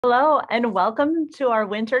Hello, and welcome to our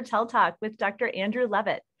winter TELTalk with Dr. Andrew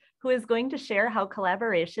Leavitt, who is going to share how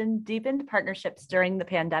collaboration deepened partnerships during the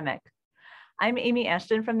pandemic. I'm Amy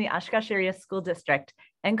Ashton from the Oshkosh Area School District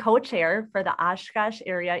and co-chair for the Oshkosh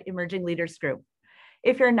Area Emerging Leaders Group.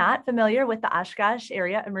 If you're not familiar with the Oshkosh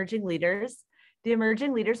Area Emerging Leaders, the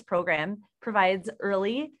Emerging Leaders Program provides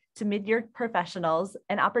early to mid-year professionals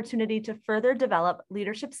an opportunity to further develop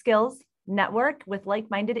leadership skills, network with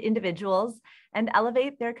like-minded individuals, and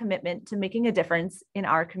elevate their commitment to making a difference in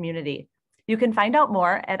our community. You can find out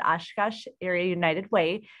more at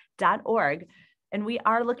OshkoshAreaUnitedWay.org, and we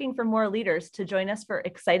are looking for more leaders to join us for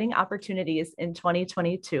exciting opportunities in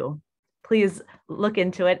 2022. Please look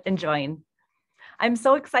into it and join. I'm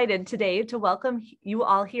so excited today to welcome you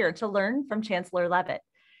all here to learn from Chancellor Leavitt.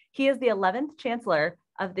 He is the 11th Chancellor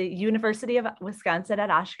of the University of Wisconsin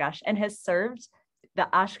at Oshkosh and has served the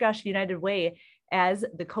Oshkosh United Way as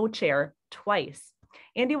the co-chair twice.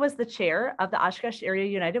 Andy was the chair of the Oshkosh Area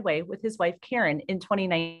United Way with his wife Karen in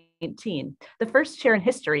 2019, the first chair in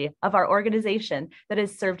history of our organization that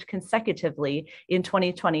has served consecutively in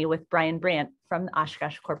 2020 with Brian Brandt from the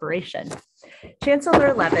Oshkosh Corporation.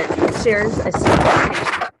 Chancellor Leavitt shares a strong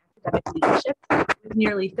academic leadership with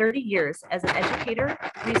nearly 30 years as an educator,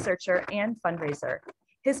 researcher, and fundraiser.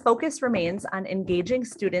 His focus remains on engaging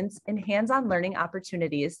students in hands-on learning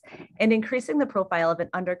opportunities and increasing the profile of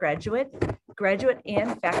an undergraduate, graduate,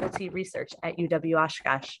 and faculty research at UW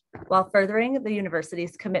Oshkosh, while furthering the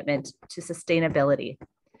university's commitment to sustainability.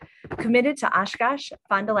 Committed to Oshkosh,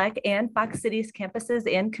 Fond du Lac, and Fox Cities campuses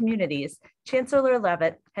and communities, Chancellor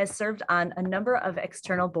Leavitt has served on a number of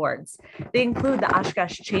external boards. They include the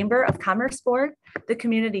Oshkosh Chamber of Commerce Board, the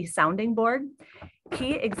Community Sounding Board,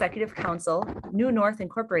 Key Executive Council, New North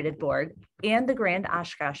Incorporated Board, and the Grand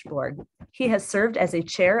Oshkosh Board. He has served as a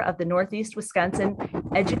chair of the Northeast Wisconsin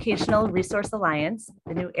Educational Resource Alliance,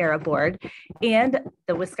 the New Era Board, and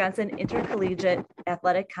the Wisconsin Intercollegiate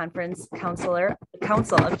Athletic Conference Council of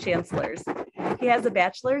Chancellors. He has a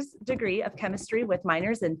bachelor's degree of chemistry with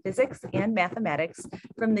minors in physics and mathematics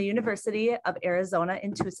from the University of Arizona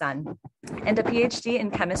in Tucson, and a PhD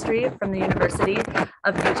in chemistry from the University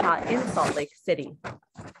of Utah in Salt Lake City.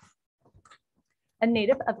 A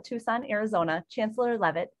native of Tucson, Arizona, Chancellor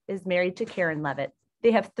Leavitt is married to Karen Leavitt.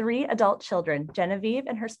 They have 3 adult children, Genevieve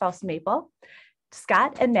and her spouse Maple,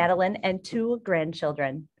 Scott and Madeline, and 2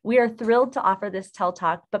 grandchildren. We are thrilled to offer this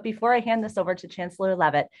TELTalk, but before I hand this over to Chancellor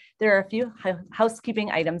Leavitt, there are a few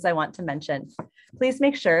housekeeping items I want to mention. Please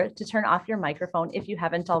make sure to turn off your microphone if you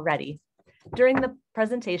haven't already. During the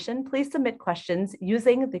presentation, please submit questions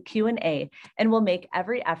using the Q&A, and we'll make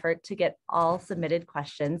every effort to get all submitted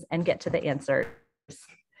questions and get to the answers.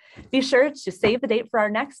 Be sure to save the date for our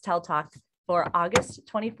next TELTalk for August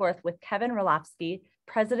 24th with Kevin Roloffsky,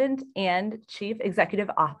 President and Chief Executive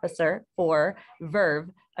Officer for Verve,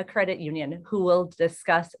 a credit union, who will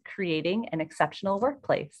discuss creating an exceptional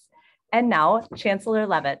workplace. And now, Chancellor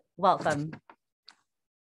Leavitt, welcome.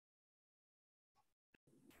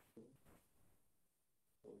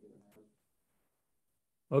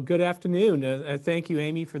 Well, good afternoon. Thank you,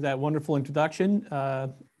 Amy, for that wonderful introduction.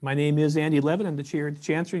 My name is Andy Leavitt. I'm the chair at the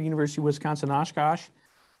Chancellor, University of Wisconsin-Oshkosh.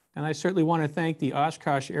 And I certainly want to thank the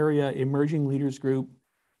Oshkosh Area Emerging Leaders Group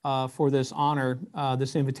for this honor,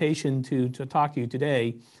 this invitation to talk to you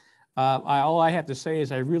today. All I have to say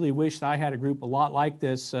is I really wish I had a group a lot like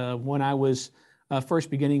this when I was first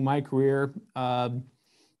beginning my career.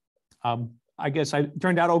 I guess I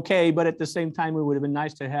turned out okay, but at the same time, it would have been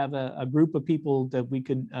nice to have a group of people that we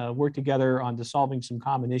could work together on solving some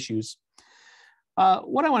common issues.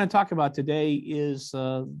 What I want to talk about today is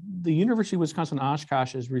the University of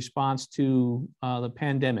Wisconsin-Oshkosh's response to the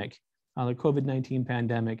pandemic, the COVID-19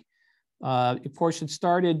 pandemic. Of course, it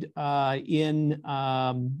started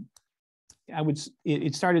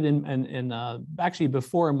it started in actually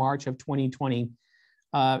before March of 2020.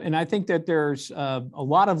 And I think that there's a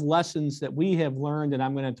lot of lessons that we have learned and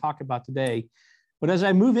I'm going to talk about today. But as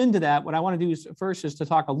I move into that, what I want to do first is to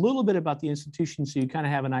talk a little bit about the institution so you kind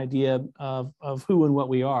of have an idea of who and what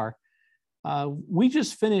we are. We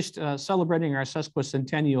just finished celebrating our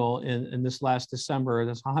sesquicentennial in this last December,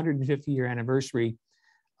 this 150-year anniversary.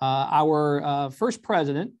 Our first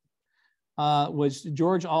president was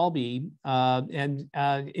George Albee, and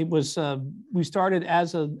it was we started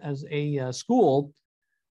as a school.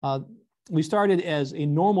 We started as a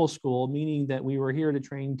normal school, meaning that we were here to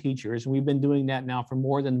train teachers. And we've been doing that now for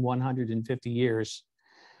more than 150 years.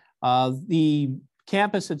 The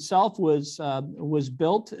campus itself was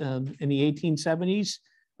built in the 1870s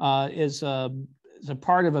as a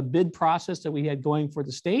part of a bid process that we had going for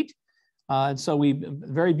the state. And so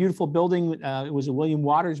very beautiful building. It was a William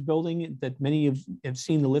Waters building that many have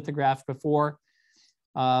seen the lithograph before,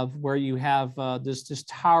 where you have this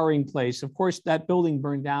towering place. Of course, that building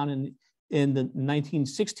burned down in the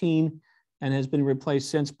 1916 and has been replaced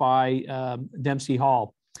since by Dempsey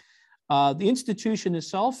Hall. The institution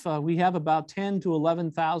itself, we have about 10 to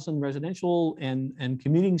 11,000 residential and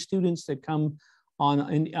commuting students that come on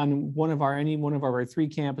any one of our three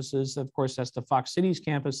campuses. Of course, that's the Fox Cities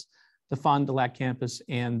campus, the Fond du Lac campus,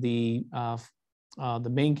 and the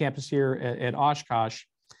main campus here at Oshkosh.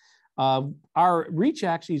 Our reach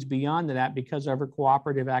actually is beyond that because of our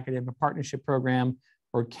Cooperative Academic Partnership Program,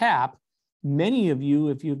 or CAP. Many of you,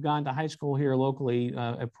 if you've gone to high school here locally,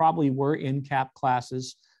 probably were in CAP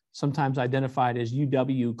classes, sometimes identified as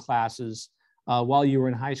UW classes, while you were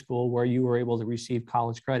in high school, where you were able to receive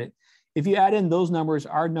college credit. If you add in those numbers,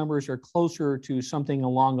 our numbers are closer to something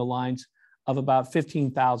along the lines of about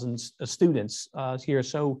 15,000 students here.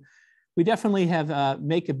 So we definitely have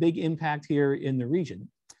make a big impact here in the region.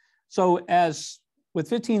 So as with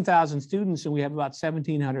 15,000 students and we have about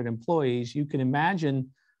 1,700 employees, you can imagine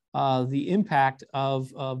the impact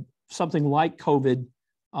of something like COVID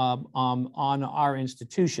on our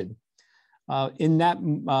institution. In that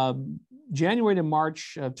January to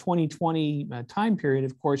March 2020 time period,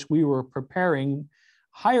 of course, we were preparing.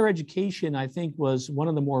 Higher education, I think, was one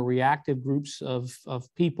of the more reactive groups of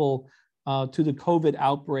people to the COVID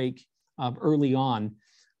outbreak early on.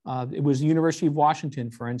 It was the University of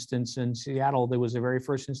Washington, for instance, in Seattle. There was the very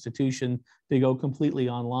first institution to go completely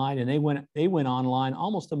online, and they went online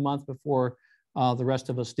almost a month before the rest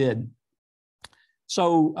of us did.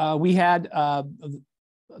 So we had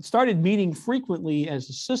started meeting frequently as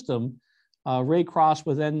a system. Ray Cross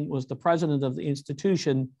was the president of the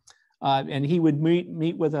institution, and he would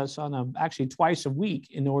meet with us on actually twice a week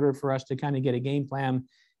in order for us to kind of get a game plan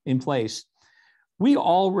in place. We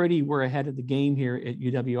already were ahead of the game here at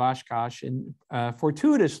UW Oshkosh, and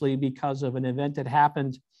fortuitously, because of an event that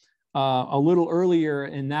happened a little earlier,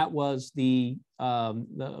 and that was we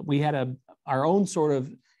had our own sort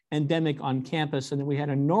of endemic on campus, and we had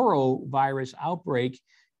a norovirus outbreak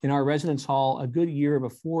in our residence hall a good year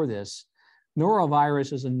before this.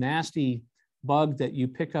 Norovirus is a nasty bug that you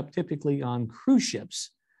pick up typically on cruise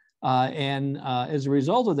ships. As a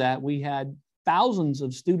result of that, we had thousands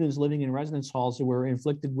of students living in residence halls who were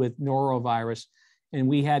inflicted with norovirus, and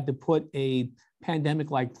we had to put a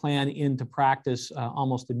pandemic-like plan into practice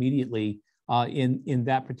almost immediately in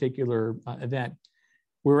that particular event.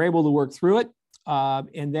 We were able to work through it,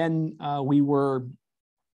 and then we were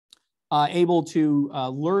able to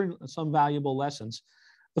learn some valuable lessons.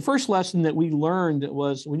 The first lesson that we learned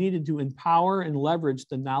was we needed to empower and leverage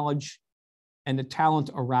the knowledge and the talent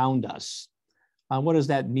around us. What does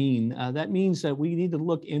that mean? That means that we need to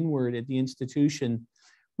look inward at the institution.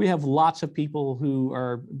 We have lots of people who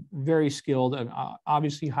are very skilled, and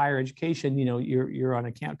obviously higher education, you know, you're on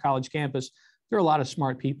a college campus. There are a lot of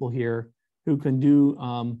smart people here who can do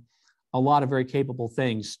a lot of very capable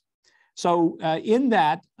things. So in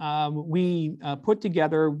that, we put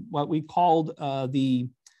together what we called the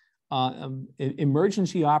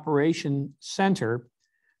Emergency Operation Center,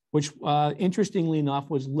 which interestingly enough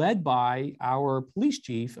was led by our police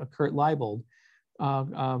chief, Kurt Leibold.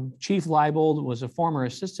 Chief Leibold was a former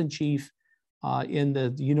assistant chief in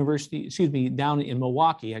the university, down in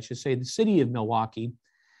Milwaukee, I should say, the city of Milwaukee.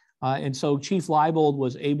 And so Chief Leibold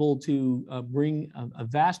was able to bring a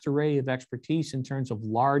vast array of expertise in terms of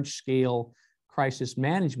large scale crisis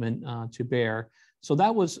management to bear. So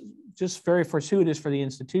that was just very fortuitous for the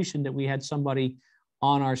institution that we had somebody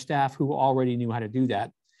on our staff who already knew how to do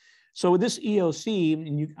that. So with this EOC,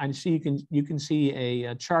 and you can see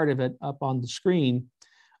a chart of it up on the screen.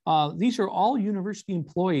 These are all university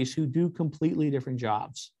employees who do completely different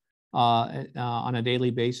jobs on a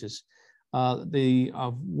daily basis.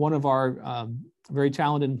 One of our very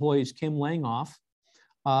talented employees, Kim Langhoff,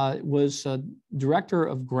 was director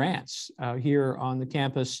of grants here on the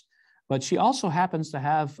campus, but she also happens to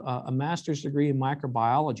have a master's degree in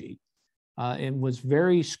microbiology and was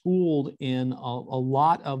very schooled in a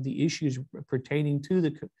lot of the issues pertaining to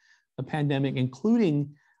the pandemic,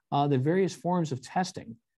 including the various forms of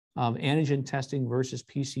testing, antigen testing versus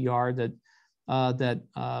PCR that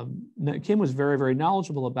Kim was very, very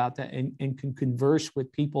knowledgeable about that and can converse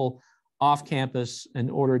with people off campus in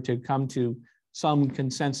order to come to some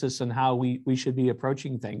consensus on how we should be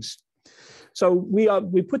approaching things. So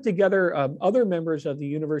we put together other members of the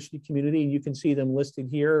university community, and you can see them listed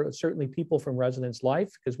here. Certainly people from Residence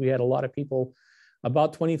Life, because we had a lot of people,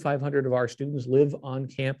 about 2,500 of our students live on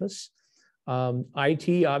campus.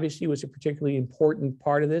 IT obviously was a particularly important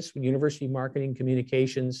part of this, university marketing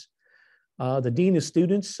communications. The Dean of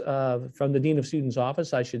Students, from the Dean of Students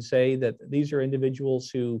office, I should say that these are individuals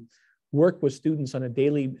who work with students on a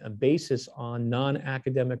daily basis on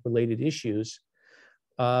non-academic related issues.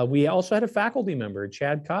 We also had a faculty member,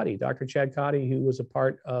 Chad Cotty, Dr. Chad Cotty, who was a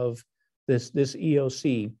part of this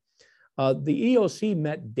EOC. The EOC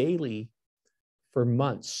met daily for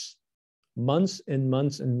months and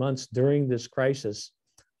months during this crisis.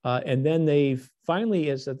 And then they finally,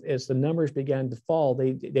 as the numbers began to fall,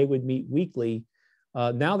 they would meet weekly.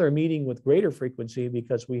 Now they're meeting with greater frequency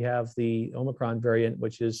because we have the Omicron variant,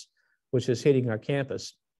 which is hitting our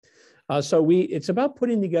campus. So it's about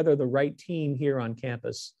putting together the right team here on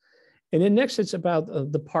campus. And then next, it's about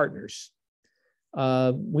the partners.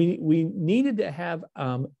 We needed to have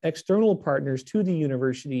external partners to the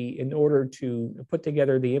university in order to put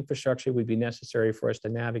together the infrastructure that would be necessary for us to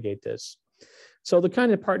navigate this. So the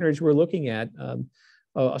kind of partners we're looking at,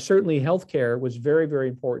 certainly healthcare was very, very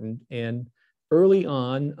important. And early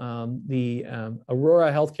on, the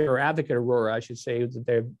Aurora Healthcare, or Advocate Aurora, I should say,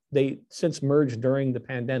 they since merged during the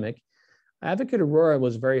pandemic. Advocate Aurora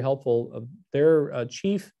was very helpful. Their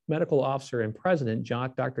chief medical officer and president,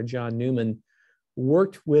 Dr. John Newman,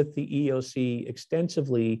 worked with the EOC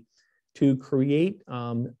extensively to create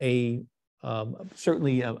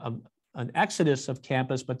certainly an exodus of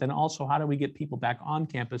campus, but then also how do we get people back on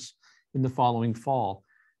campus in the following fall.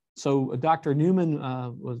 So Dr. Newman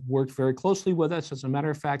worked very closely with us. As a matter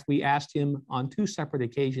of fact, we asked him on 2 separate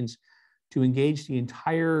occasions to engage the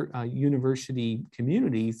entire university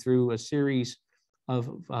community through a series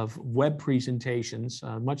of web presentations,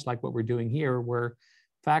 much like what we're doing here, where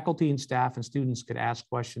faculty and staff and students could ask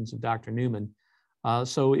questions of Dr. Newman.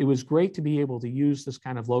 So it was great to be able to use this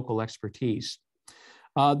kind of local expertise.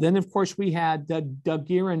 Then, of course, we had Doug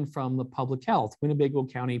Guerin from the Public Health, Winnebago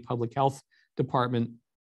County Public Health Department,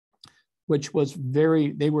 which was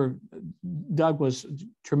Doug was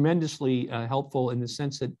tremendously helpful in the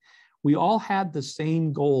sense that we all had the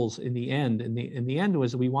same goals in the end. And in the end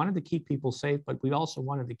was we wanted to keep people safe, but we also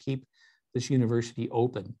wanted to keep this university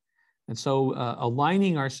open. And so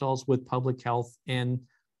aligning ourselves with public health and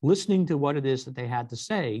listening to what it is that they had to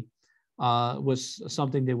say was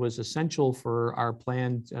something that was essential for our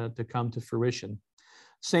plan to come to fruition.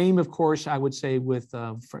 Same, of course, I would say with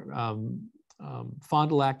Fond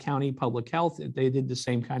du Lac County Public Health. They did the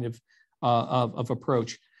same kind of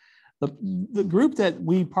approach. The group that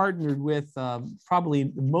we partnered with probably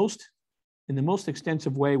in the most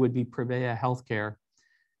extensive way would be Prevea Healthcare.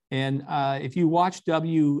 And if you watch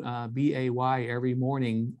WBAY every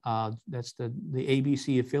morning, that's the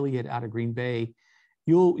ABC affiliate out of Green Bay,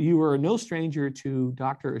 you are no stranger to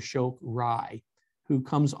Dr. Ashok Rai, who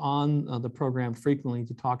comes on the program frequently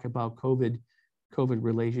to talk about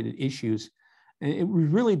COVID-related issues. And it was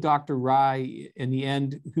really Dr. Rai, in the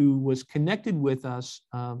end, who was connected with us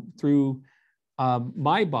through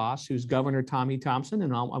my boss, who's Governor Tommy Thompson.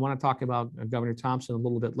 And I want to talk about Governor Thompson a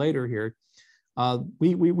little bit later here.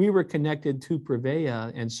 We were connected to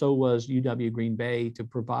Prevea, and so was UW Green Bay, to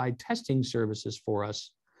provide testing services for us.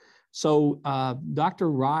 So Dr.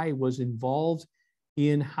 Rai was involved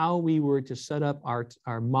in how we were to set up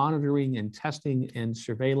our monitoring and testing and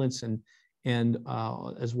surveillance and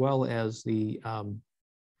as well as the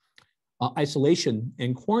isolation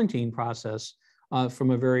and quarantine process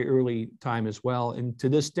from a very early time as well. And to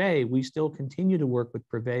this day, we still continue to work with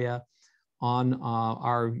Prevea on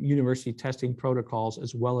our university testing protocols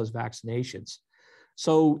as well as vaccinations.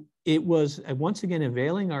 So it was, once again,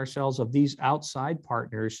 availing ourselves of these outside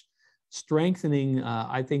partners, strengthening,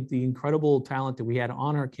 I think, the incredible talent that we had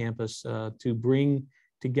on our campus to bring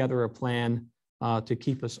together a plan to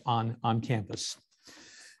keep us on campus.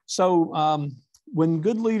 So when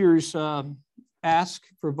good leaders ask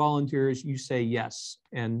for volunteers, you say yes.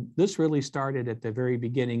 And this really started at the very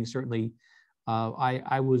beginning. Certainly,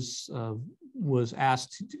 I was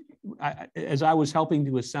asked, as I was helping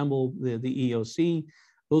to assemble the EOC,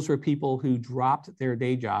 those were people who dropped their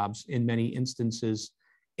day jobs in many instances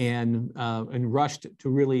and rushed to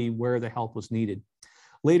really where the help was needed.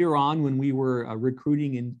 Later on, when we were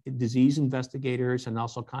recruiting in disease investigators and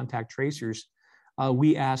also contact tracers,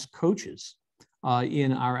 we asked coaches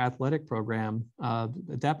in our athletic program.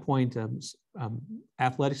 At that point,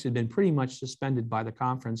 athletics had been pretty much suspended by the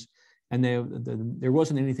conference, and there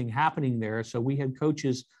wasn't anything happening there. So we had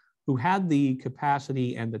coaches who had the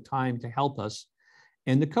capacity and the time to help us.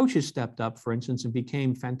 And the coaches stepped up, for instance, and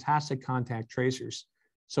became fantastic contact tracers.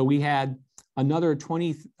 So we had another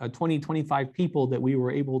 25 people that we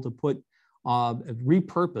were able to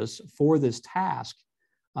repurpose for this task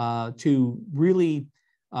to really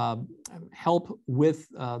help with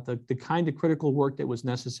the kind of critical work that was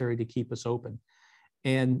necessary to keep us open.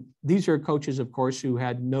 And these are coaches, of course, who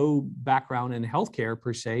had no background in healthcare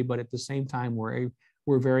per se, but at the same time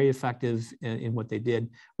were very effective in what they did.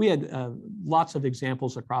 We had lots of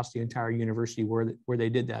examples across the entire university where they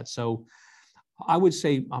did that. So I would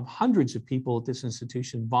say hundreds of people at this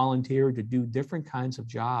institution volunteered to do different kinds of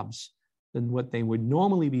jobs than what they would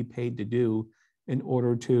normally be paid to do in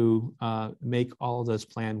order to make all of this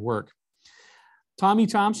plan work. Tommy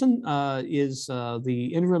Thompson is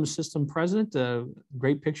the interim system president.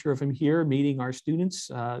 Great picture of him here meeting our students.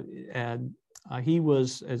 And he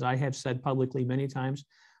was, as I have said publicly many times,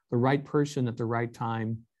 the right person at the right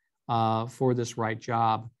time for this right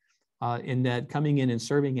job. In that coming in and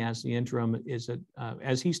serving as the interim is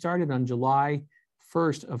as he started on July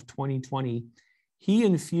 1st of 2020, he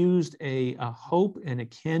infused a hope and a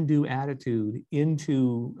can-do attitude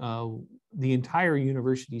into the entire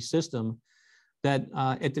university system that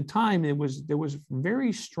at the time there was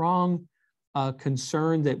very strong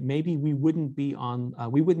concern that maybe we wouldn't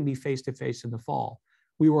be face-to-face in the fall.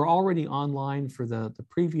 We were already online for the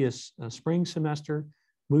previous spring semester.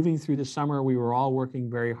 Moving through the summer, we were all working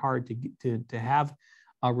very hard to have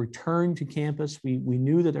a return to campus. We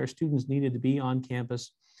knew that our students needed to be on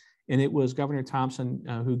campus, and it was Governor Thompson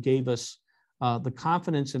who gave us the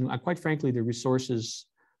confidence and quite frankly, the resources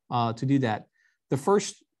to do that. The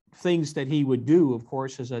first things that he would do, of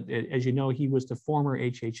course, is that, as you know, he was the former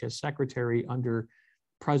HHS secretary under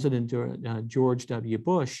President George W.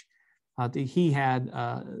 Bush. He had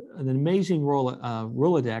an amazing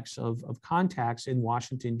Rolodex of contacts in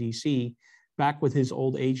Washington, D.C., back with his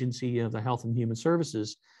old agency of the Health and Human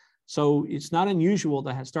Services. So it's not unusual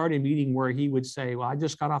to start a meeting where he would say, well, I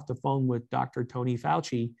just got off the phone with Dr. Tony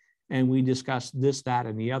Fauci, and we discussed this, that,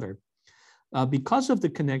 and the other. Because of the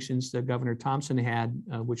connections that Governor Thompson had,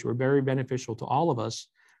 which were very beneficial to all of us,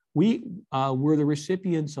 we were the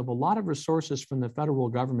recipients of a lot of resources from the federal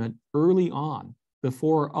government early on,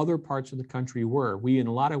 before other parts of the country were. We, in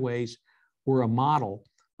a lot of ways, were a model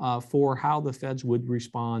for how the feds would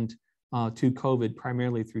respond to COVID,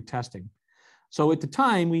 primarily through testing. So at the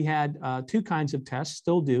time, we had two kinds of tests,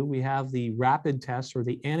 still do. We have the rapid tests or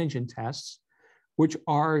the antigen tests, which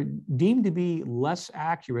are deemed to be less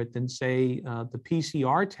accurate than, say, the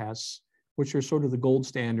PCR tests, which are sort of the gold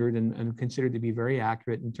standard and considered to be very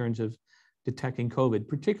accurate in terms of detecting COVID,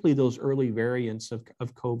 particularly those early variants of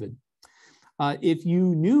COVID. If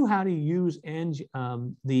you knew how to use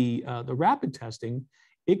the rapid testing,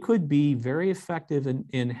 it could be very effective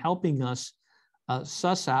in helping us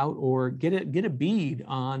suss out or get a bead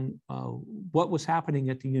on what was happening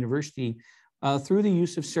at the university through the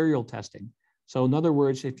use of serial testing. So in other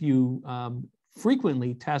words, if you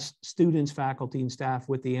frequently test students, faculty, and staff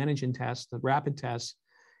with the antigen tests, the rapid tests,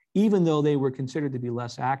 even though they were considered to be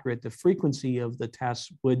less accurate, the frequency of the tests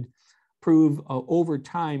would prove over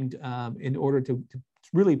time in order to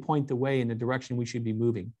really point the way in the direction we should be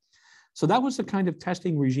moving. So that was the kind of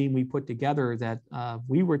testing regime we put together, that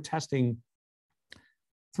we were testing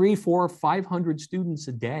 300, 400, 500 students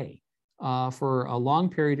a day for a long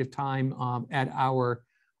period of time at our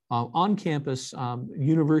on-campus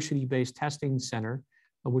university-based testing center,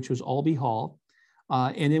 which was Albee Hall.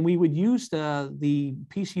 And then we would use the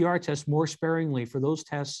PCR test more sparingly for those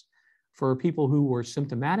tests for people who were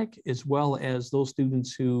symptomatic, as well as those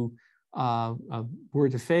students who were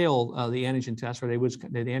to fail the antigen test, or the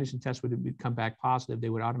antigen test would come back positive, they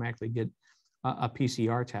would automatically get a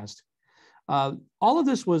PCR test. All of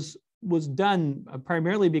this was done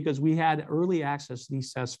primarily because we had early access to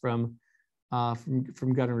these tests from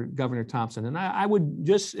Governor Thompson. And I would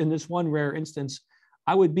just, in this one rare instance,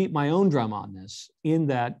 I would beat my own drum on this, in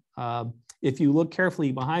that if you look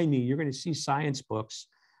carefully behind me, you're going to see science books.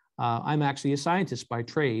 I'm actually a scientist by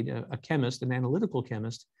trade, a chemist, an analytical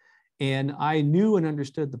chemist. And I knew and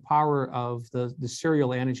understood the power of the serial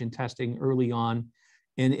antigen testing early on.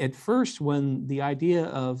 And at first, when the idea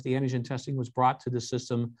of the antigen testing was brought to the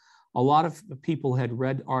system, a lot of people had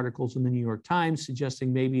read articles in the New York Times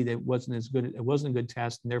suggesting maybe that it wasn't a good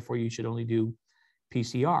test, and therefore you should only do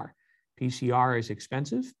PCR. PCR is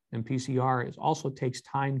expensive, and PCR also takes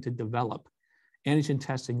time to develop. Antigen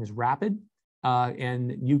testing is rapid,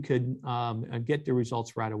 and you could get the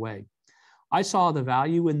results right away. I saw the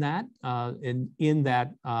value in that, we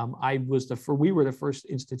were the first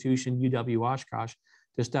institution, UW Oshkosh,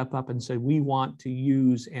 to step up and say, we want to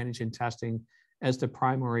use antigen testing as the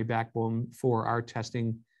primary backbone for our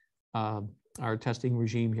testing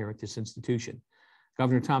regime here at this institution.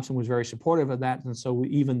 Governor Thompson was very supportive of that, and so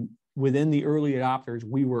even within the early adopters,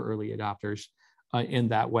 we were early adopters in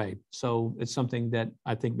that way. So it's something that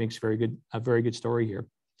I think makes a very good story here.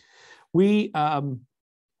 We,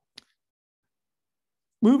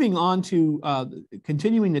 moving on to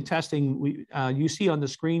continuing the testing, you see on the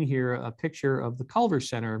screen here a picture of the Culver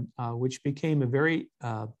Center, which became a very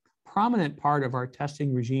prominent part of our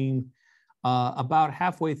testing regime about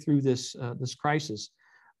halfway through this crisis.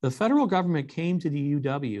 The federal government came to the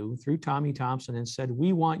UW through Tommy Thompson and said,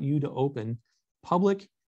 we want you to open public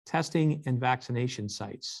testing and vaccination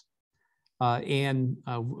sites.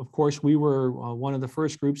 Of course, we were one of the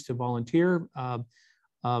first groups to volunteer.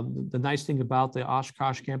 The nice thing about the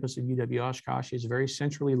Oshkosh campus of UW Oshkosh is very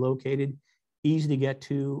centrally located, easy to get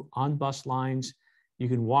to, on bus lines. You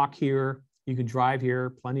can walk here, you can drive here,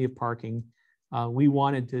 plenty of parking. We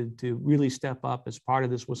wanted to really step up as part of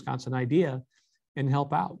this Wisconsin idea and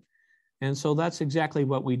help out. And so that's exactly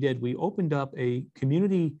what we did. We opened up a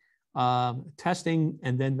community testing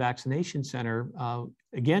and then vaccination center,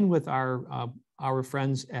 again with our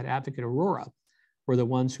friends at Advocate Aurora, were the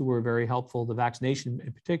ones who were very helpful. The vaccination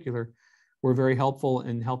in particular were very helpful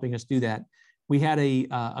in helping us do that. We had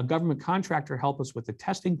a government contractor help us with the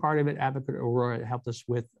testing part of it. Advocate Aurora helped us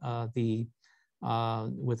with the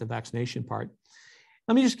vaccination part.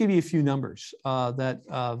 Let me just give you a few numbers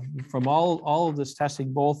from all of this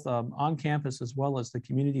testing, both on campus as well as the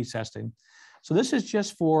community testing. So this is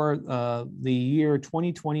just for the year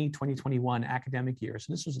 2020-2021 academic year.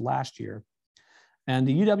 So this was last year. And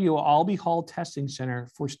the UW Albee Hall Testing Center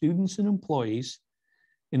for students and employees,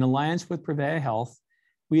 in alliance with Prevea Health,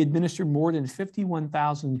 we administered more than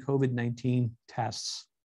 51,000 COVID-19 tests.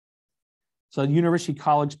 So the University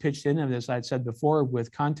College pitched in, and as I said before,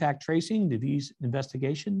 with contact tracing, disease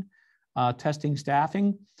investigation, testing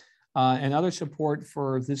staffing, and other support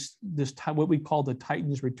for this what we call the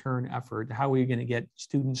Titans Return effort. How are we going to get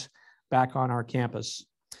students back on our campus?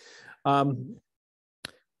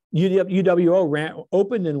 UWO ran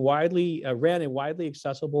a widely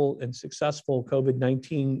accessible and successful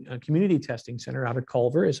COVID-19 community testing center out of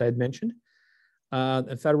Culver, as I had mentioned.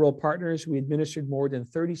 The federal partners, we administered more than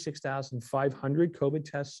 36,500 COVID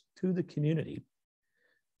tests to the community.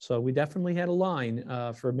 So we definitely had a line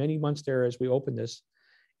for many months there as we opened this.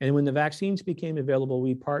 And when the vaccines became available,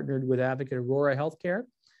 we partnered with Advocate Aurora Healthcare,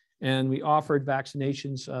 and we offered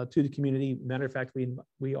vaccinations to the community. Matter of fact,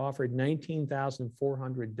 we offered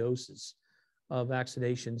 19,400 doses of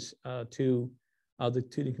vaccinations to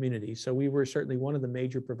the community. So we were certainly one of the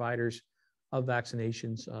major providers of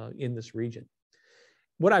vaccinations in this region.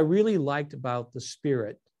 What I really liked about the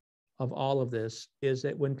spirit of all of this is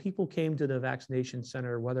that when people came to the vaccination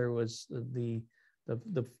center, whether it was the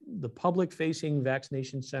public-facing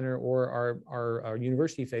vaccination center or our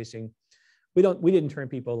university-facing, we didn't turn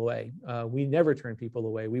people away. We never turned people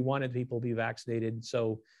away. We wanted people to be vaccinated.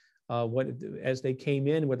 So as they came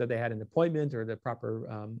in, whether they had an appointment or the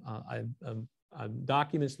proper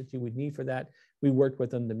documents that you would need for that, we worked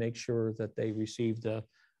with them to make sure that they received the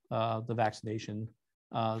vaccination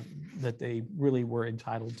that they really were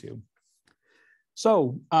entitled to.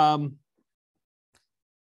 So I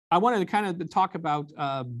wanted to kind of talk about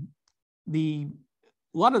a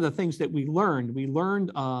lot of the things that we learned. We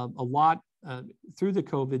learned a lot through the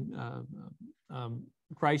COVID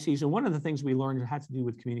crises. And one of the things we learned had to do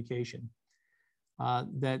with communication,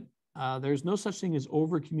 that there's no such thing as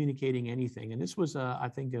over communicating anything. And this was, I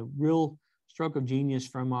think, a real stroke of genius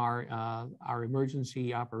from our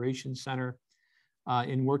emergency operations center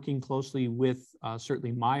in working closely with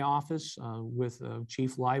certainly my office, with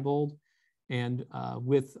Chief Leibold, and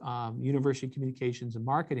with University Communications and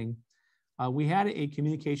Marketing. We had a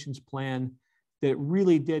communications plan that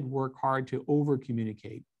really did work hard to over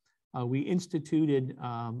communicate. We instituted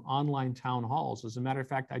online town halls. As a matter of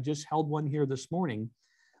fact, I just held one here this morning.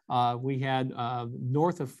 We had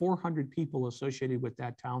north of 400 people associated with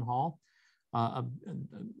that town hall.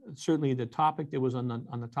 Certainly the topic that was on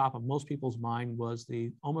the top of most people's mind was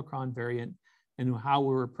the Omicron variant and how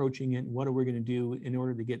we're approaching it and what are we going to do in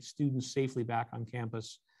order to get students safely back on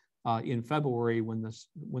campus in February when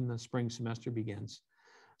the spring semester begins.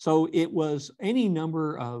 So it was any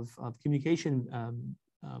number of communication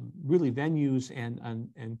really venues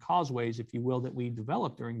and causeways, if you will, that we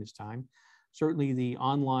developed during this time. Certainly the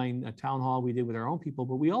online town hall we did with our own people,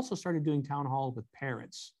 but we also started doing town halls with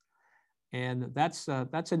parents. And that's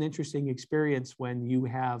an interesting experience when you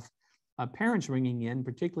have parents ringing in,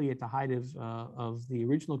 particularly at the height of the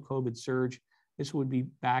original COVID surge. This would be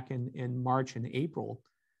back in March and April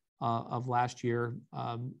of last year,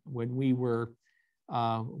 when we were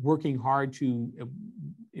working hard to,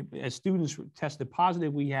 as students tested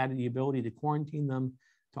positive, we had the ability to quarantine them,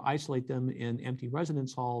 to isolate them in empty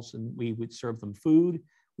residence halls, and we would serve them food.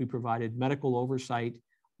 We provided medical oversight.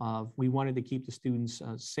 We wanted to keep the students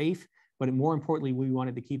safe, but more importantly, we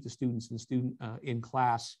wanted to keep the students in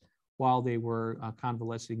class while they were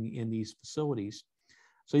convalescing in these facilities.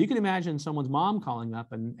 So you can imagine someone's mom calling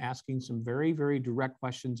up and asking some very, very direct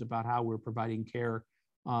questions about how we're providing care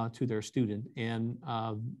to their student. And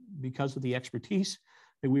because of the expertise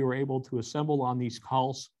that we were able to assemble on these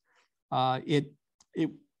calls, it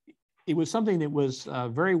was something that was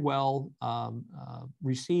very well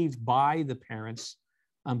received by the parents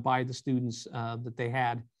and by the students that they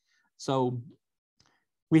had. So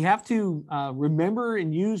we have to remember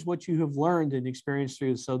and use what you have learned and experienced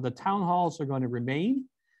through. So the town halls are going to remain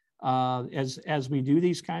as we do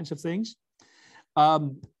these kinds of things.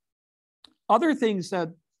 Other things that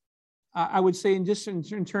I would say in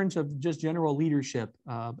terms of just general leadership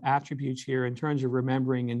attributes here, in terms of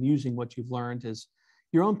remembering and using what you've learned, is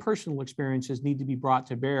your own personal experiences need to be brought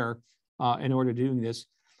to bear in order to doing this.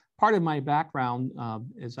 Part of my background,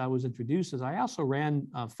 as I was introduced, is I also ran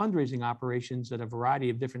fundraising operations at a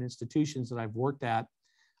variety of different institutions that I've worked at.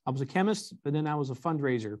 I was a chemist, but then I was a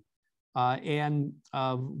fundraiser. The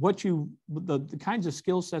kinds of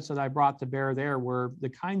skill sets that I brought to bear there were the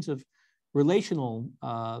kinds of relational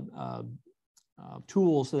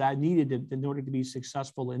tools that I needed in order to be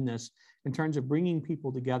successful in this, in terms of bringing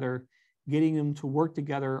people together, getting them to work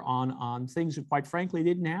together on things that, quite frankly,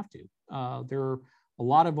 didn't have to. A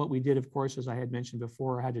lot of what we did, of course, as I had mentioned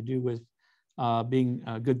before, had to do with being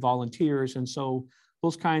good volunteers. And so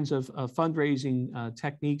those kinds of fundraising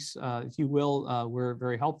techniques, if you will, were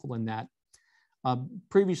very helpful in that.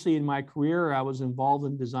 Previously in my career, I was involved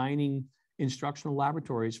in designing instructional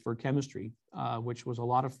laboratories for chemistry, which was a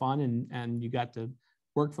lot of fun. And you got to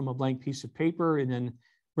work from a blank piece of paper and then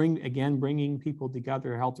bringing people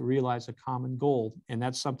together to help to realize a common goal. And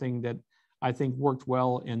that's something that I think worked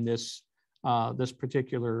well in this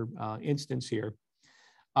particular instance here.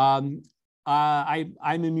 I'm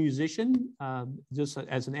a musician, just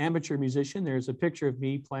as an amateur musician. There's a picture of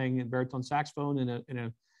me playing a baritone saxophone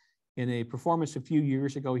in a performance a few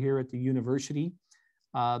years ago here at the university.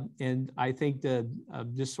 And I think that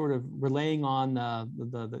just sort of relaying on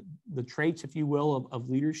the traits, if you will, of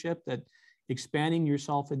leadership, that expanding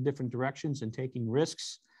yourself in different directions and taking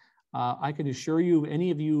risks. I can assure you,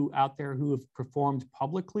 any of you out there who have performed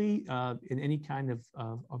publicly in any kind of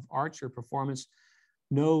arts or performance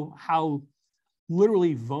know how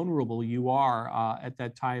literally vulnerable you are at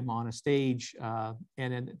that time on a stage,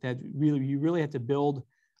 and that you really have to build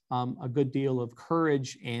a good deal of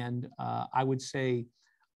courage and I would say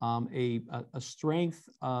a strength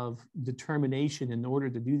of determination in order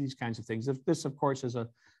to do these kinds of things. This, of course, is a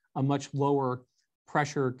much lower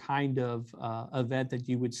pressure kind of event that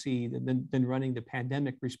you would see than running the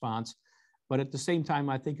pandemic response. But at the same time,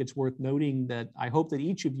 I think it's worth noting that I hope that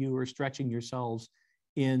each of you are stretching yourselves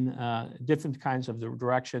in different kinds of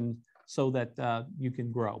direction so that you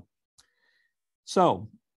can grow. So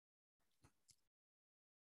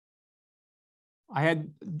I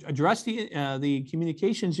had addressed the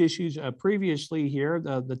communications issues previously here.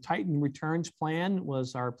 The Titan Returns Plan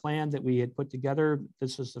was our plan that we had put together.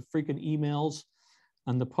 This is the frequent emails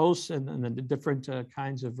and the posts and the different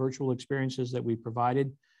kinds of virtual experiences that we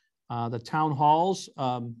provided. The town halls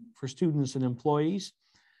for students and employees.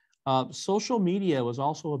 Social media was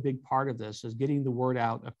also a big part of this, is getting the word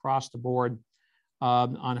out across the board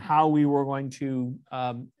on how we were going to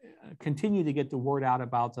continue to get the word out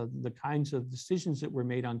about the kinds of decisions that were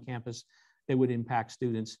made on campus that would impact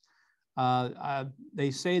students.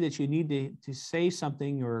 They say that you need to say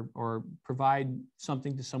something or provide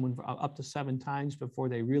something to someone up to 7 times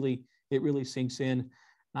before it really sinks in.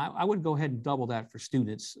 I would go ahead and double that for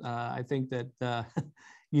students. I think that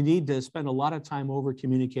you need to spend a lot of time over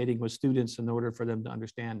communicating with students in order for them to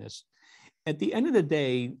understand this. At the end of the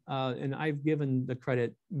day, and I've given the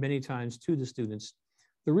credit many times to the students,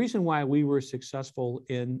 the reason why we were successful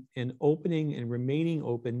in opening and remaining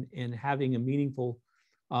open and having a meaningful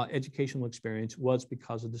educational experience was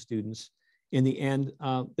because of the students. In the end,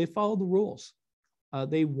 they followed the rules.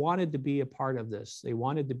 They wanted to be a part of this. They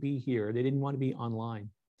wanted to be here. They didn't want to be online.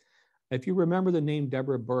 If you remember the name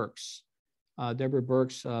Deborah Birx,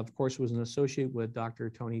 of course, was an associate with Dr.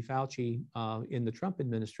 Tony Fauci in the Trump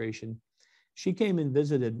administration. She came and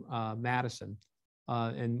visited Madison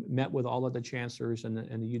and met with all of the chancellors and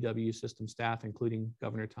the UW system staff, including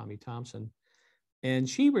Governor Tommy Thompson. And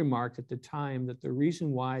she remarked at the time that the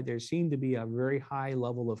reason why there seemed to be a very high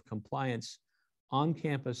level of compliance on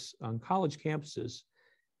campus, on college campuses,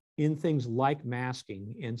 in things like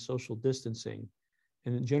masking and social distancing,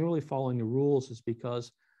 and generally following the rules, is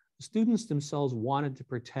because students themselves wanted to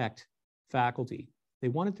protect faculty. They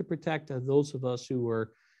wanted to protect those of us who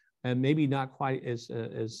were maybe not quite as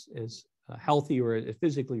healthy or as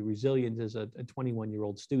physically resilient as a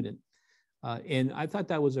 21-year-old student. And I thought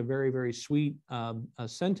that was a very, very sweet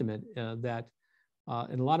sentiment that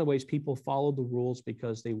in a lot of ways people followed the rules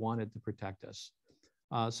because they wanted to protect us.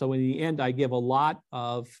 So in the end, I give a lot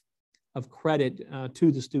of credit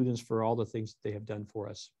to the students for all the things that they have done for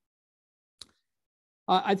us.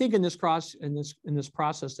 I think in this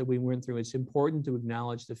process that we went through, it's important to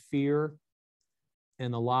acknowledge the fear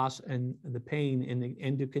and the loss and the pain,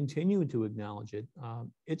 and to continue to acknowledge it.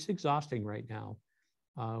 It's exhausting right now.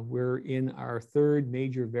 We're in our third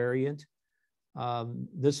major variant.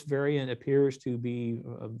 This variant appears to be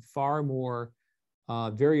far more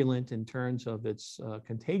virulent in terms of its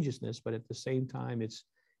contagiousness, but at the same time,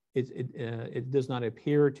 it does not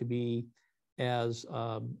appear to be as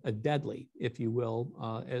deadly, if you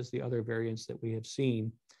will, as the other variants that we have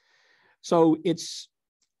seen. So it's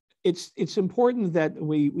important that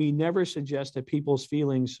we never suggest that people's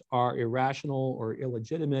feelings are irrational or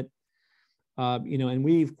illegitimate. And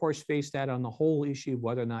we of course face that on the whole issue of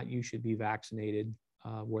whether or not you should be vaccinated,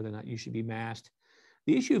 whether or not you should be masked.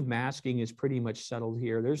 The issue of masking is pretty much settled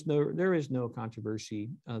here. There is no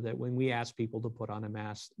controversy that when we ask people to put on a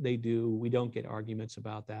mask, they do. We don't get arguments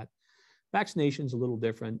about that. Vaccination is a little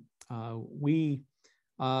different. We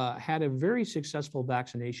had a very successful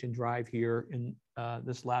vaccination drive here in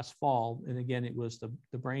this last fall. And again, it was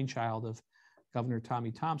the brainchild of Governor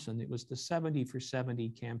Tommy Thompson. It was the 70 for 70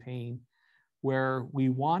 campaign, where we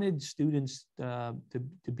wanted students to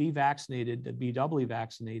be vaccinated, to be doubly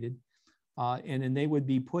vaccinated, and then they would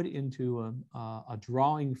be put into a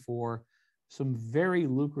drawing for some very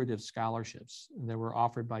lucrative scholarships that were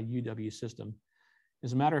offered by UW system.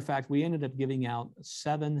 As a matter of fact, we ended up giving out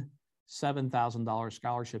seven $7,000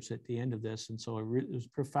 scholarships at the end of this. And so it was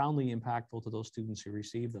profoundly impactful to those students who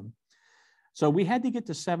received them. So we had to get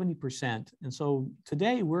to 70%. And so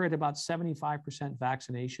today we're at about 75%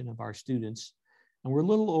 vaccination of our students, and we're a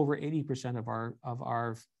little over 80% of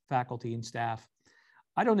our faculty and staff.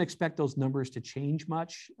 I don't expect those numbers to change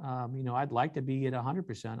much. I'd like to be at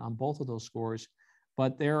 100% on both of those scores,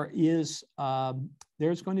 but there's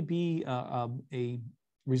going to be a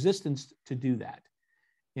resistance to do that.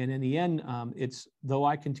 And in the end, though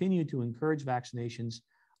I continue to encourage vaccinations,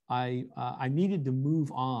 I needed to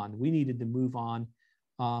move on. We needed to move on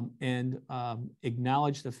and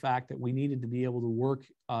acknowledge the fact that we needed to be able to work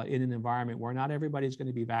in an environment where not everybody's going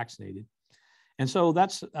to be vaccinated. And so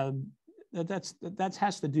that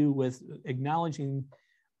has to do with acknowledging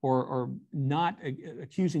or not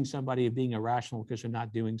accusing somebody of being irrational because they're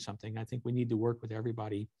not doing something. I think we need to work with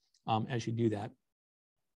everybody as you do that.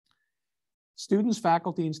 Students,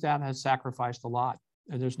 faculty, and staff has sacrificed a lot.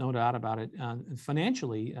 And there's no doubt about it.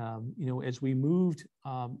 Financially, as we moved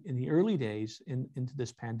in the early days into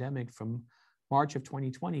this pandemic from March of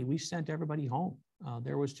 2020, we sent everybody home.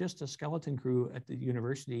 There was just a skeleton crew at the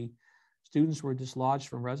university. Students were dislodged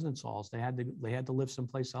from residence halls. They had to live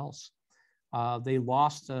someplace else. They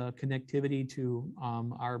lost connectivity to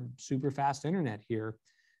our super fast internet here.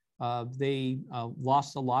 They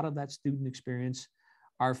lost a lot of that student experience.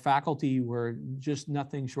 Our faculty were just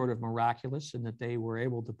nothing short of miraculous in that they were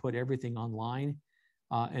able to put everything online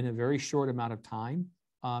in a very short amount of time.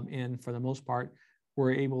 And for the most part,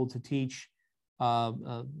 were able to teach,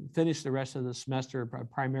 finish the rest of the semester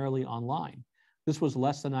primarily online. This was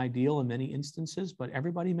less than ideal in many instances, but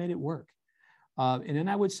everybody made it work. And then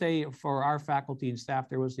I would say for our faculty and staff,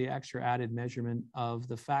 there was the extra added measurement of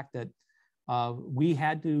the fact that we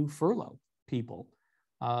had to furlough people.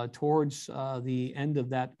 Towards the end of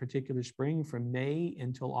that particular spring, from May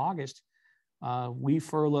until August, we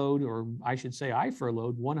furloughed, or I should say I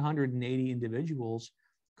furloughed 180 individuals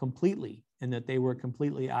completely, and that they were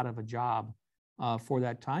completely out of a job for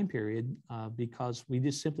that time period because we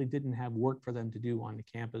just simply didn't have work for them to do on the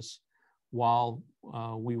campus while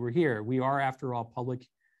we were here. We are, after all, public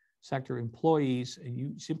sector employees, and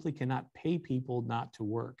you simply cannot pay people not to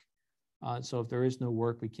work. So if there is no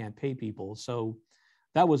work, we can't pay people. So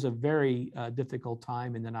that was a very difficult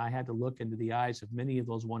time. And then I had to look into the eyes of many of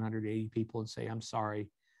those 180 people and say, I'm sorry,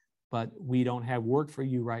 but we don't have work for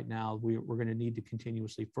you right now. We're going to need to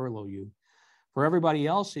continuously furlough you. For everybody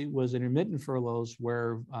else, it was intermittent furloughs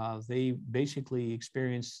where they basically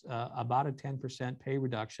experienced about a 10% pay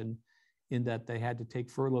reduction in that they had to take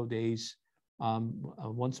furlough days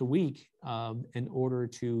once a week in order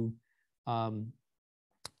to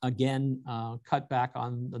again, cut back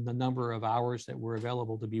on the number of hours that were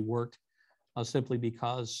available to be worked simply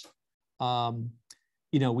because,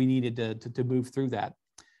 we needed to move through that.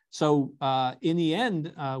 So in the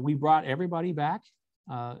end, we brought everybody back.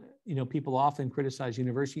 People often criticize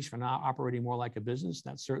universities for not operating more like a business.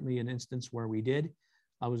 That's certainly an instance where we did.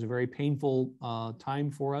 It was a very painful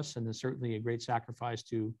time for us, and it's certainly a great sacrifice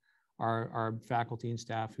to our faculty and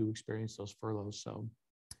staff who experienced those furloughs.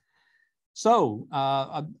 So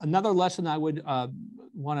another lesson I would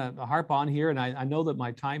want to harp on here, and I know that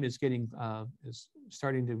my time is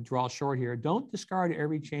starting to draw short here. Don't discard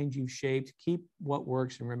every change you've shaped. Keep what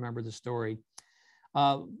works and remember the story.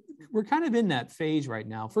 We're kind of in that phase right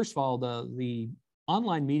now. First of all, the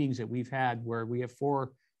online meetings that we've had where we have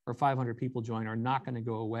 400 or 500 people join are not going to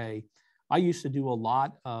go away. I used to do a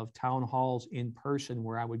lot of town halls in person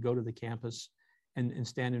where I would go to the campus and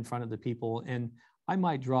stand in front of the people. And I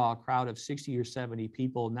might draw a crowd of 60 or 70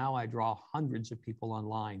 people. Now I draw hundreds of people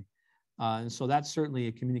online. And so that's certainly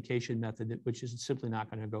a communication method which is simply not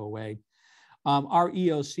going to go away. Our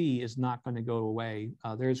EOC is not going to go away.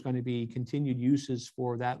 There's going to be continued uses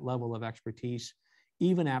for that level of expertise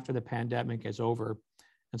even after the pandemic is over.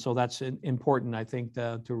 And so that's important, I think,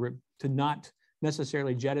 to not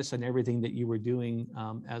necessarily jettison everything that you were doing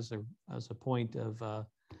as a point of,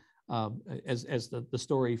 as the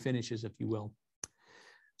story finishes, if you will.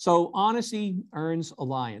 So honesty earns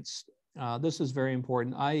alliance. This is very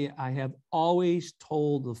important. I have always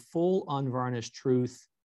told the full unvarnished truth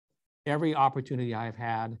every opportunity I've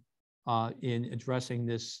had in addressing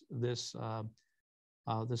this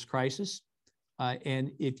crisis.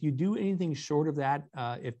 And if you do anything short of that,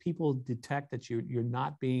 if people detect that you're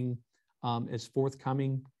not being as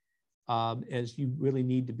forthcoming as you really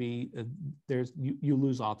need to be, you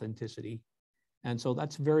lose authenticity. And so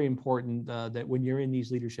that's very important that when you're in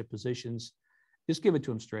these leadership positions, just give it to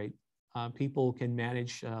them straight. People can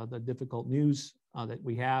manage the difficult news that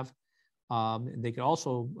we have. And they can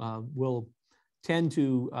also will tend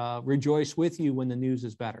to rejoice with you when the news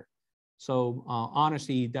is better. So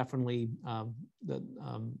honesty definitely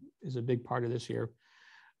is a big part of this here.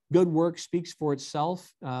 Good work speaks for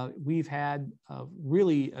itself. We've had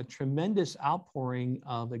really a tremendous outpouring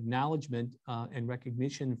of acknowledgement and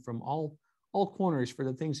recognition from all corners for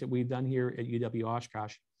the things that we've done here at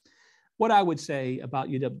UW-Oshkosh. What I would say about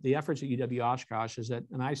the efforts at UW-Oshkosh is that,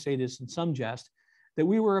 and I say this in some jest, that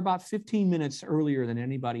we were about 15 minutes earlier than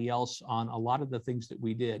anybody else on a lot of the things that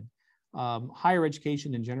we did. Higher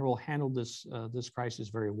education in general handled this crisis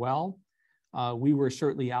very well. We were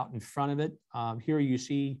certainly out in front of it. Here you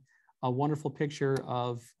see a wonderful picture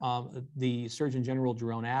of the Surgeon General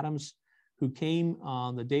Jerome Adams, who came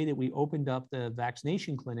on the day that we opened up the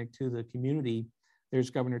vaccination clinic to the community. There's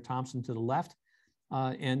Governor Thompson to the left.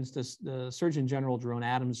 And the Surgeon General Jerome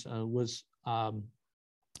Adams was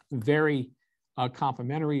very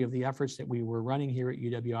complimentary of the efforts that we were running here at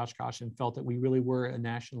UW-Oshkosh and felt that we really were a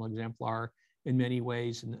national exemplar in many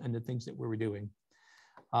ways and the things that we were doing.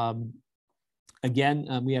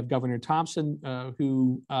 Again, we have Governor Thompson,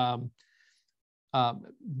 who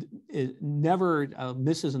never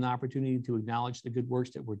misses an opportunity to acknowledge the good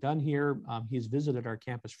works that were done here. He's visited our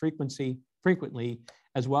campus frequently,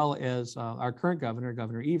 as well as our current governor,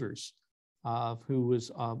 Governor Evers, who was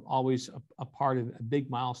always a part of big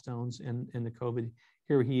milestones in the COVID.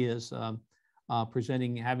 Here he is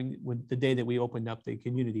presenting, the day that we opened up the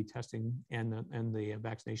community testing and the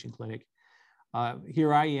vaccination clinic.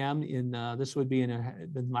 Here I am this would be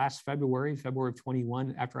in last February of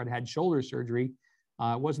 21, after I'd had shoulder surgery.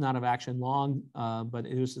 It wasn't out of action long, but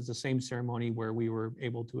it was the same ceremony where we were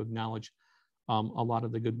able to acknowledge a lot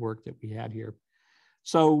of the good work that we had here.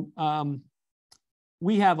 So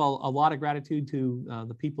we have a lot of gratitude to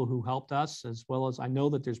the people who helped us, as well as I know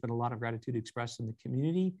that there's been a lot of gratitude expressed in the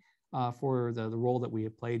community for the role that we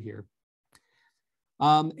have played here.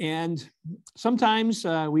 And sometimes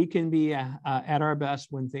we can be at our best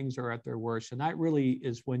when things are at their worst, and that really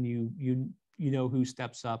is when you know who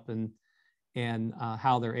steps up and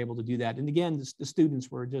how they're able to do that. And again, the students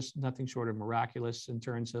were just nothing short of miraculous in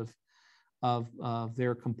terms of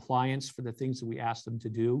their compliance for the things that we asked them to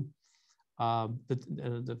do.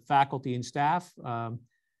 The faculty and staff,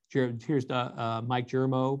 here's Mike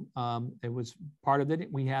Germo, it was part of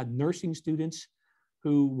it. We had nursing students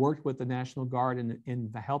who worked with the National Guard in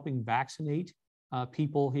helping vaccinate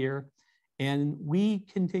people here. And we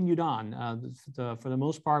continued on. For the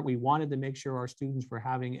most part, we wanted to make sure our students were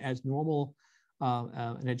having as normal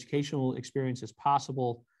an educational experience as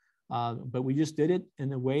possible, but we just did it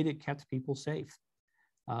in a way that kept people safe.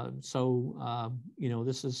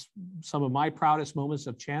 This is some of my proudest moments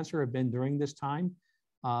of Chancellor have been during this time,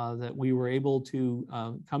 that we were able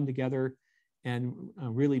to come together and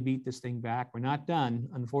really beat this thing back. We're not done,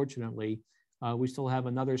 unfortunately, We still have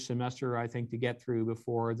another semester, I think, to get through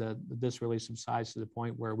before this really subsides to the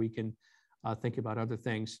point where we can think about other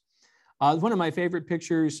things. One of my favorite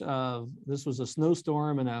pictures, this was a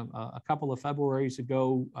snowstorm and a couple of Februaries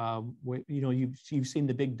ago. You've seen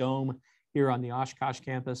the big dome here on the Oshkosh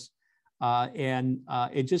campus.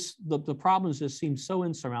 The problems just seemed so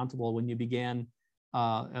insurmountable when you began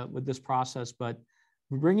with this process, but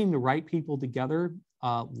bringing the right people together,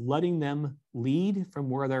 letting them lead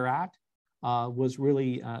from where they're at was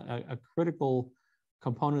really a critical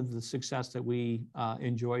component of the success that we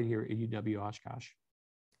enjoyed here at UW Oshkosh.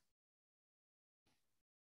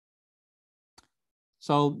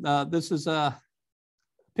 So this is a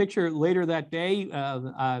picture later that day.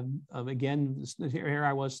 Again, here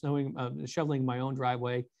I was shoveling my own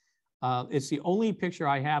driveway. It's the only picture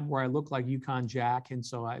I have where I look like Yukon Jack, and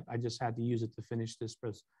so I just had to use it to finish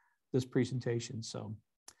this presentation. So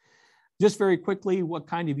just very quickly, what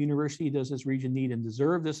kind of university does this region need and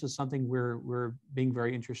deserve? This is something we're being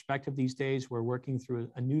very introspective these days. We're working through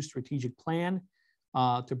a new strategic plan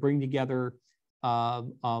to bring together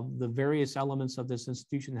the various elements of this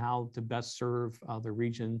institution, how to best serve the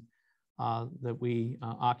region that we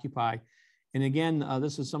occupy. And again,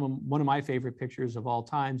 this is one of my favorite pictures of all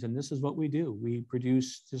times, and this is what we do. We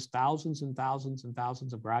produce just thousands and thousands and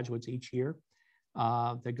thousands of graduates each year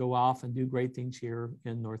that go off and do great things here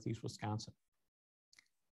in Northeast Wisconsin.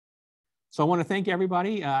 So I want to thank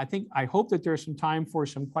everybody. I hope that there's some time for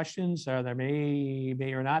some questions. There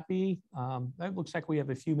may or not be. It looks like we have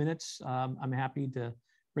a few minutes. I'm happy to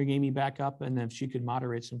bring Amy back up, and if she could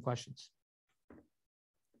moderate some questions.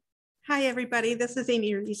 Hi, everybody. This is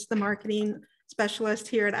Amy Reese, the marketing specialist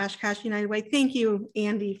here at Oshkosh United Way. Thank you,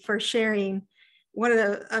 Andy, for sharing. What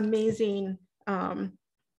an amazing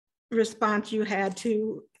response you had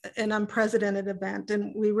to an unprecedented event,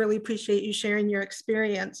 and we really appreciate you sharing your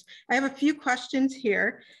experience. I have a few questions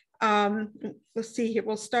here. Let's see here.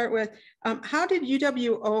 We'll start with, how did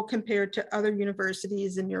UWO compare to other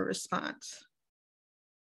universities in your response?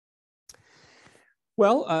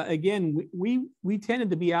 Well, again, we tended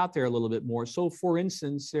to be out there a little bit more. So for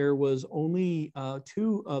instance, there was only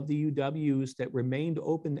 2 of the UWs that remained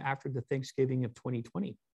open after the Thanksgiving of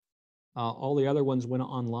 2020. All the other ones went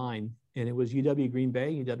online, and it was UW Green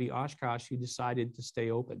Bay, UW Oshkosh who decided to stay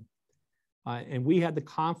open. And we had the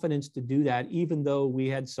confidence to do that, even though we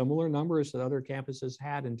had similar numbers that other campuses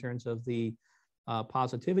had in terms of the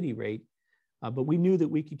positivity rate. But we knew that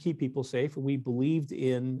we could keep people safe, and we believed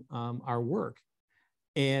in our work.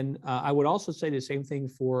 And I would also say the same thing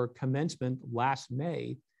for commencement last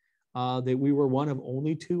May, that we were one of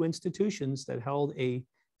only 2 institutions that held a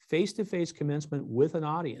face-to-face commencement with an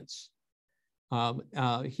audience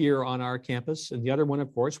here on our campus. And the other one,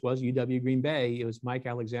 of course, was UW Green Bay. It was Mike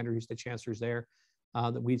Alexander, who's the chancellor there,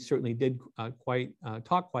 that we certainly did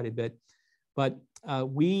talk quite a bit. But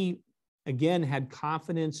we, again, had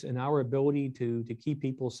confidence in our ability to keep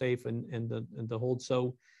people safe and the hold.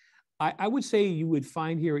 So I would say you would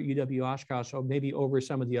find here at UW Oshkosh, or maybe over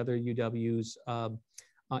some of the other UWs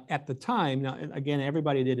at the time, now, again,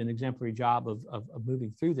 everybody did an exemplary job of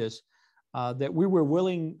moving through this, that we were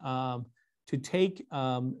willing to take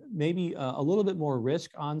maybe a little bit more risk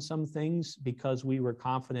on some things because we were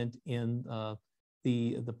confident in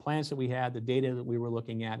the plans that we had, the data that we were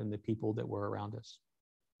looking at, and the people that were around us.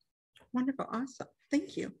 Wonderful, awesome,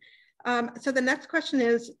 thank you. So the next question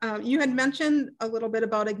is, you had mentioned a little bit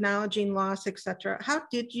about acknowledging loss, et cetera. How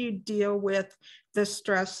did you deal with the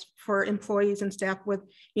stress for employees and staff with,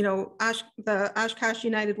 the Oshkosh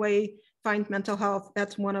United Way finds mental health?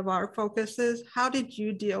 That's one of our focuses. How did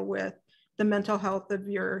you deal with the mental health of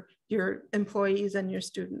your employees and your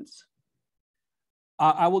students?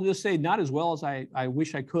 I will just say not as well as I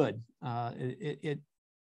wish I could.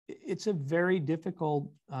 It's a very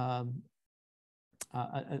difficult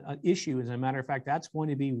issue. As a matter of fact, that's going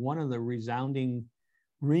to be one of the resounding,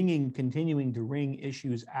 continuing to ring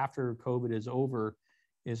issues after COVID is over,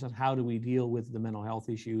 is on how do we deal with the mental health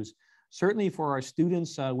issues. Certainly for our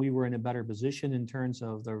students, we were in a better position in terms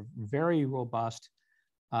of the very robust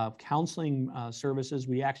counseling services.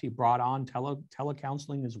 We actually brought on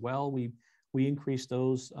telecounseling as well. We increased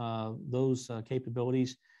those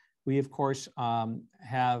capabilities. We, of course,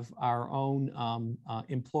 have our own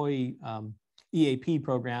employee EAP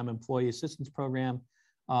program, employee assistance program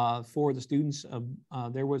for the students.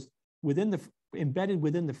 There was embedded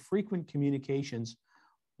within the frequent communications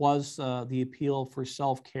was the appeal for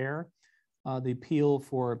self-care, the appeal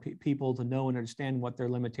for people to know and understand what their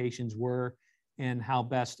limitations were and how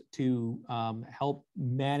best to help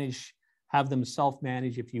have them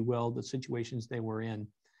self-manage, if you will, the situations they were in.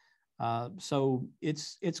 So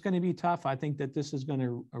it's going to be tough. I think that this is going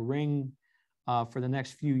to ring for the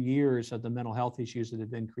next few years of the mental health issues that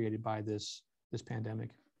have been created by this pandemic.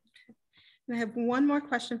 And I have one more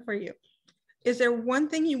question for you. Is there one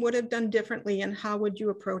thing you would have done differently, and how would you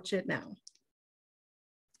approach it now?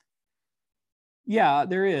 Yeah,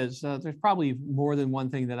 there is. There's probably more than one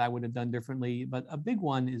thing that I would have done differently, but a big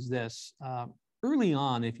one is this. Early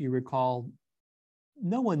on, if you recall,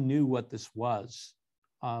 no one knew what this was,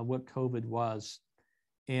 what COVID was.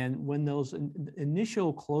 And when those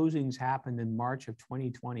initial closings happened in March of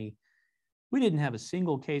 2020, we didn't have a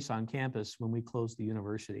single case on campus when we closed the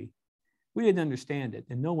university. We didn't understand it,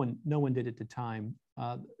 and no one did at the time.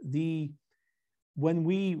 When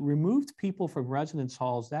we removed people from residence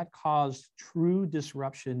halls, that caused true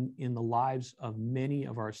disruption in the lives of many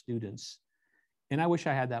of our students. And I wish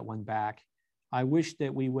I had that one back. I wish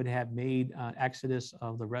that we would have made exodus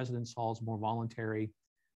of the residence halls more voluntary.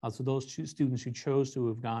 So those two students who chose to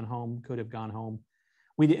have gone home could have gone home.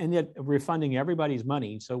 We ended up refunding everybody's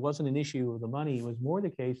money. So it wasn't an issue of the money. It was more the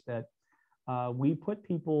case that we put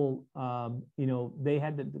people, they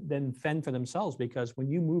had to then fend for themselves, because when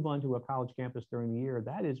you move onto a college campus during the year,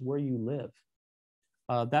 that is where you live.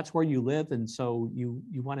 That's where you live. And so you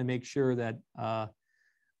want to make sure that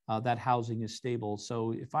that housing is stable.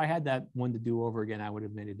 So if I had that one to do over again, I would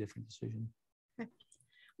have made a different decision.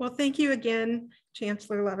 Well, thank you again,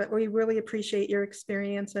 Chancellor Leavitt. We really appreciate your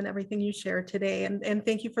experience and everything you shared today. And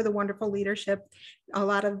thank you for the wonderful leadership. A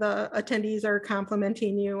lot of the attendees are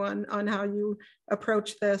complimenting you on how you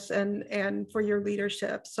approach this and for your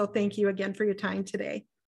leadership. So thank you again for your time today.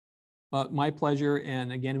 My pleasure.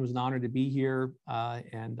 And again, it was an honor to be here,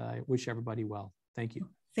 and I wish everybody well. Thank you.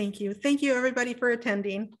 Thank you. Thank you, everybody, for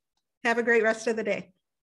attending. Have a great rest of the day.